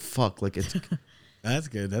like, oh fuck, like it's. That's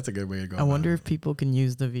good. That's a good way to go. I wonder about if people can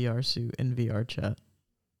use the VR suit in VR chat. it.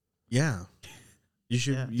 Yeah, you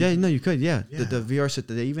should. Yeah. Yeah, no, you could. Yeah, Yeah. The VR set.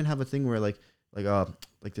 They even have a thing where like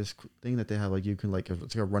this thing that they have like you can like it's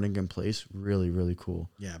like a running in place. Really, really cool.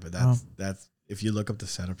 Yeah, but Wow. that's if you look up the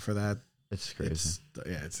setup for that, It's crazy.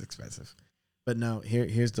 it's expensive. But now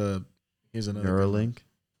here's another good one. Neuralink.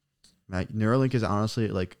 Neuralink is honestly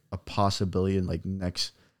like a possibility in like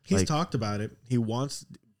next. He's like, talked about it. He wants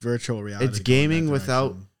virtual reality. It's going gaming that without.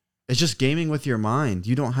 direction. It's just gaming with your mind.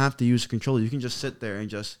 You don't have to use a controller. You can just sit there and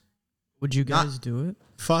just. Would you Not- guys do it?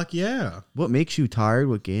 Fuck yeah. What makes you tired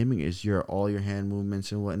with gaming is all your hand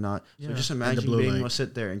movements and whatnot. So Yeah. just the imagine blue being light. able to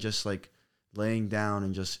sit there and just like laying down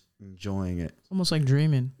and just enjoying it. It's almost like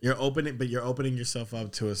dreaming. You're opening yourself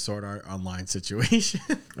up to a Sword Art Online situation.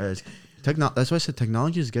 That's why I said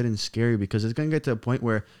technology is getting scary because it's gonna get to a point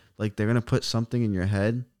where like they're gonna put something in your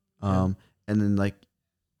head, and then like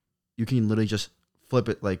you can literally just flip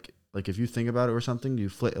it like if you think about it or something, you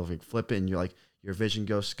flip it and you're like your vision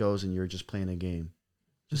goes and you're just playing a game.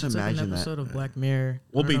 Just It's imagine like an that. episode of Black Mirror.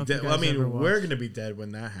 We'll I don't be know if you dead. guys I mean, ever we're watched- gonna be dead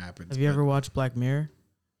when that happens. Have you ever watched Black Mirror?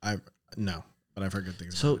 No, but I've heard good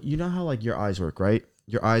things. So about it. you know how like your eyes work, right?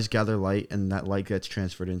 Your eyes gather light, and that light gets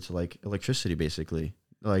transferred into like electricity, basically.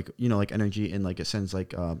 Like like energy, and like it sends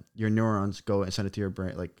like your neurons go and send it to your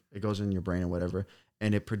brain, like it goes in your brain or whatever,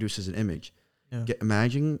 and it produces an image. Yeah.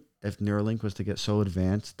 Imagine if Neuralink was to get so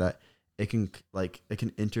advanced that it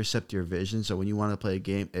can intercept your vision. So when you want to play a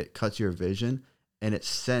game, it cuts your vision and it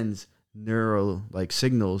sends neural like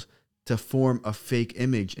signals to form a fake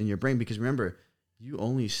image in your brain. Because remember, you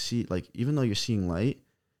only see like, even though you're seeing light,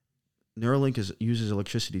 Neuralink uses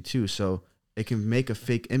electricity too, so it can make a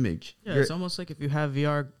fake image. Yeah, it's almost like if you have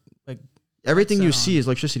VR, like everything you see is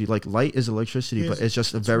electricity. Like light is electricity, but it's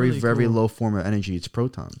just a very, really very cool. low form of energy. It's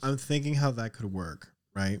protons. I'm thinking how that could work,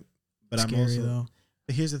 right? But scary I'm also. though.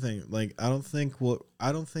 But here's the thing: like, I don't think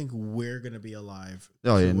we're gonna be alive.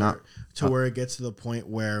 Oh yeah, where it gets to the point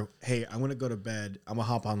where, hey, I'm gonna go to bed. I'm gonna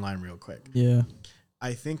hop online real quick. Yeah.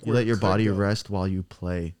 I think you let your body rest while you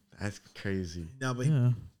play. That's crazy. No, but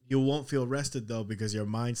Yeah. you won't feel rested though because your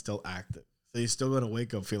mind's still active. So you're still gonna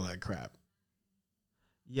wake up feeling like crap.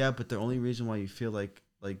 Yeah, but the only reason why you feel like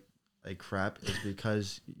crap is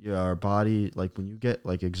because your body, like when you get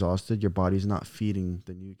like exhausted, your body's not feeding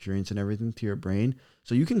the nutrients and everything to your brain.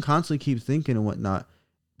 So you can constantly keep thinking and whatnot,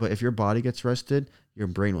 but if your body gets rested, your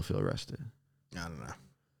brain will feel rested. I don't know.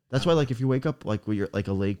 That's why, like, if you wake up like with your like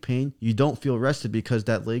a leg pain, you don't feel rested because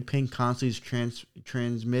that leg pain constantly is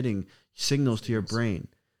transmitting signals to your brain.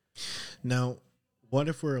 Now, what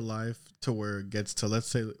if we're alive to where it gets to, let's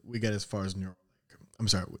say we get as far as Neuralink. I'm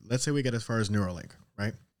sorry. Let's say we get as far as Neuralink,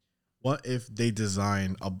 right? What if they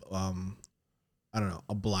design a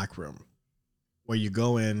a black room where you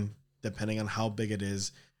go in, depending on how big it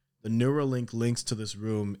is, the Neuralink links to this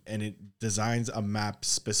room and it designs a map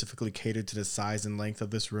specifically catered to the size and length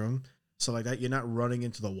of this room. So like that, you're not running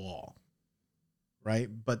into the wall, right?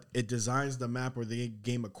 But it designs the map or the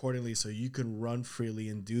game accordingly so you can run freely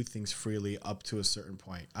and do things freely up to a certain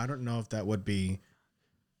point. I don't know if that would be.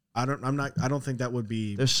 I don't think that would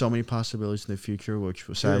be. There's so many possibilities in the future, which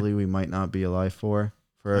sadly we might not be alive for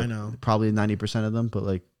I know. Probably 90% of them, but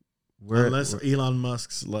like unless Elon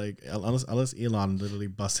Musk's unless Elon literally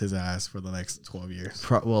busts his ass for the next 12 years.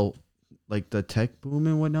 Well, like the tech boom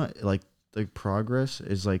and whatnot, like the progress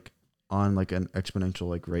is like on like an exponential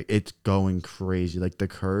like rate. It's going crazy. Like the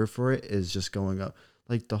curve for it is just going up.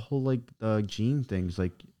 Like the whole like the gene things,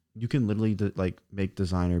 like you can literally like make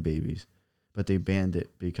designer babies, but they banned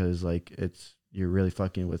it because like you're really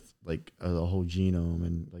fucking with like a whole genome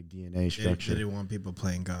and like DNA structure. They didn't want people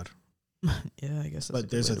playing God. Yeah, I guess.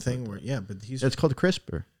 But there's a thing where it's called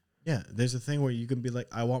CRISPR. Yeah, there's a thing where you can be like,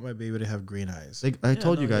 I want my baby to have green eyes. I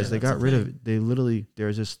told you guys, they got rid of it. They literally,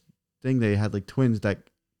 there's this thing, they had like twins that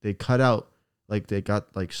they cut out, like they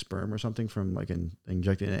got like sperm or something from like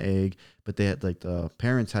injecting an egg, but they had like the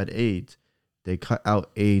parents had AIDS. They cut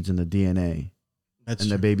out AIDS in the DNA. That's and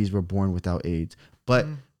true. the babies were born without AIDS. But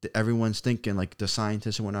everyone's thinking, like the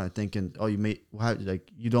scientists and whatnot, thinking, oh, you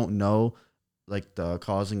don't know like the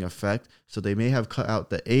causing effect. So they may have cut out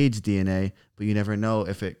the AIDS DNA, but you never know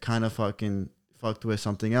if it kind of fucking fucked with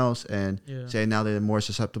something else and say now they're more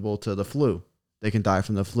susceptible to the flu. They can die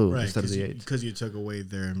from the flu instead of the AIDS. Because you took away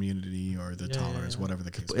their immunity or their tolerance, whatever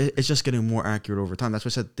the case. It's just getting more accurate over time. That's why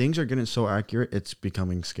I said things are getting so accurate, it's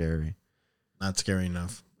becoming scary. Not scary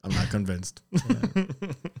enough. I'm not convinced.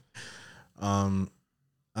 I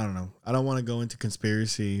don't know. I don't want to go into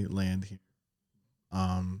conspiracy land here.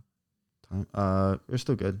 We're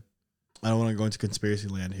still good. I don't want to go into conspiracy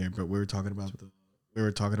land here, but we were talking about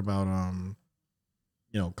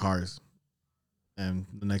cars and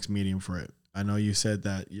the next medium for it. I know you said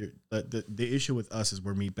that the issue with us is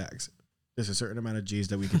we're meatbags. There's a certain amount of G's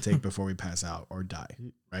that we can take before we pass out or die,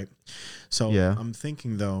 right? So I'm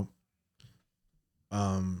thinking though,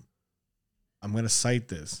 I'm gonna cite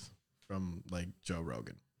this from like Joe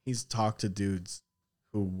Rogan. He's talked to dudes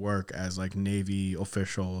who work as like Navy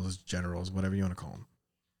officials, generals, whatever you want to call them,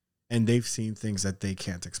 and they've seen things that they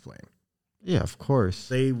can't explain. Yeah, of course.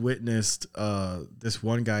 They witnessed this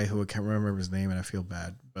one guy who I can't remember his name, and I feel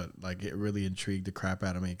bad, but like it really intrigued the crap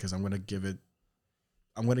out of me because I'm gonna give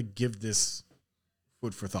this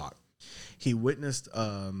food for thought. He witnessed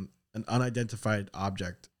an unidentified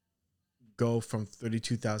object go from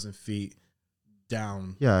 32,000 feet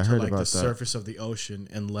down I heard to about the that. surface of the ocean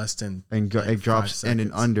in less than it drops 5 in and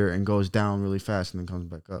seconds. under and goes down really fast and then comes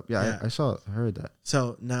back up. I heard that.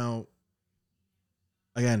 So now,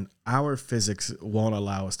 again, our physics won't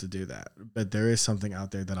allow us to do that, but there is something out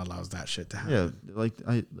there that allows that shit to happen. Yeah, like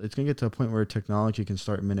it's gonna get to a point where technology can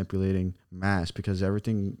start manipulating mass because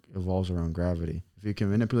everything evolves around gravity. If you can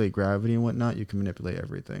manipulate gravity and whatnot, you can manipulate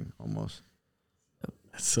everything almost.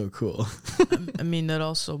 That's so cool. I mean, that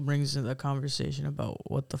also brings in the conversation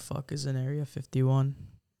about what the fuck is in Area 51. You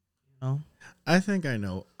know? I think I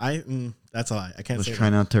know. That's a lie. I can't Let's say try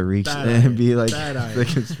that. not to reach That and I be like that I the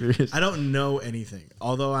conspiracy. I don't know anything.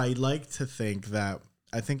 Although I like to think that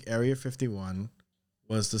I think Area 51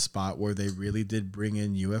 was the spot where they really did bring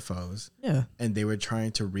in UFOs, Yeah. and they were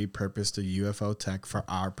trying to repurpose the UFO tech for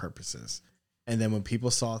our purposes. And then when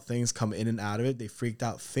people saw things come in and out of it, they freaked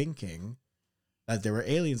out thinking that there were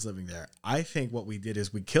aliens living there. I think what we did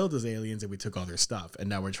is we killed those aliens and we took all their stuff, and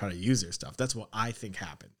now we're trying to use their stuff. That's what I think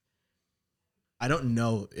happened. I don't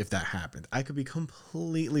know if that happened. I could be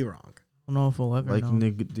completely wrong. I don't know if we'll ever Like know.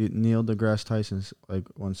 Neil deGrasse Tyson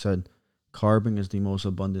once said, carbon is the most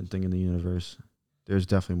abundant thing in the universe. There's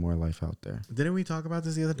definitely more life out there. Didn't we talk about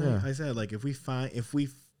this the other night? Yeah. I said, like, if we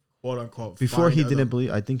quote unquote Before find he other- didn't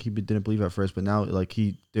believe, I think he didn't believe at first, but now like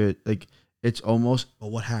he did, like it's almost But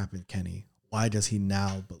what happened, Kenny? Why does he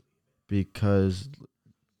now believe? because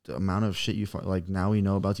the amount of shit you find, like now we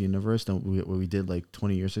know about the universe than what we did like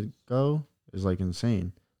 20 years ago is like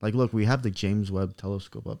insane. Like, look, we have the James Webb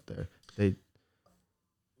Telescope up there.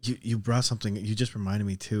 You brought something. You just reminded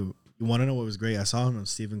me too. You want to know what was great? I saw him on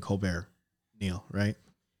Stephen Colbert, Neil, right?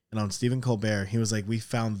 And on Stephen Colbert, he was like, "We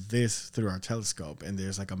found this through our telescope, and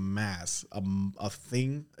there's like a mass, a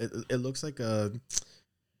thing. It looks like a.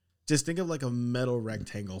 Just think of like a metal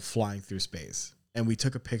rectangle flying through space, and we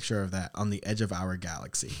took a picture of that on the edge of our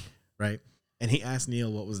galaxy, right? And he asked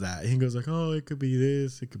Neil, "What was that?" And he goes like, "Oh, it could be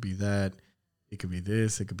this, it could be that, it could be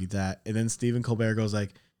this, it could be that." And then Stephen Colbert goes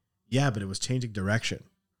like, "Yeah, but it was changing direction."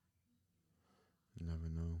 You never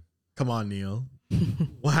know. Come on, Neil.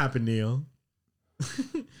 What happened, Neil?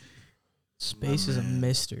 Space is a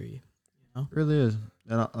mystery. It really is,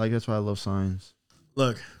 and like that's why I love science.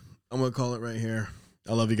 Look, I'm gonna call it right here.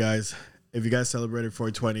 I love you guys. If you guys celebrated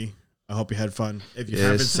 420, I hope you had fun. If you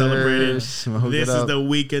haven't celebrated, Smoke this it is up. the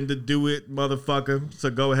weekend to do it, motherfucker. So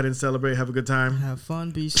go ahead and celebrate. Have a good time. Have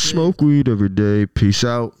fun. Be safe. Smoke weed every day. Peace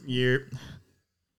out. Yeah.